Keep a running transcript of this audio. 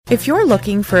If you're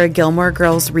looking for a Gilmore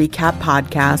Girls recap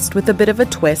podcast with a bit of a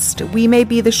twist, we may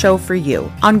be the show for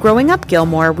you. On Growing Up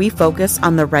Gilmore, we focus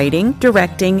on the writing,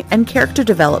 directing, and character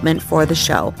development for the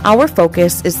show. Our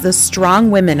focus is the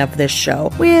strong women of this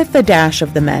show, with a dash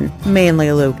of the men,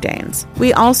 mainly Luke Danes.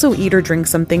 We also eat or drink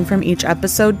something from each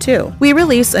episode too. We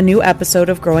release a new episode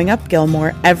of Growing Up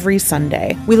Gilmore every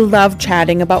Sunday. We love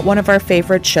chatting about one of our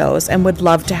favorite shows and would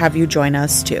love to have you join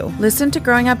us too. Listen to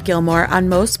Growing Up Gilmore on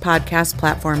most podcast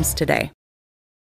platforms today.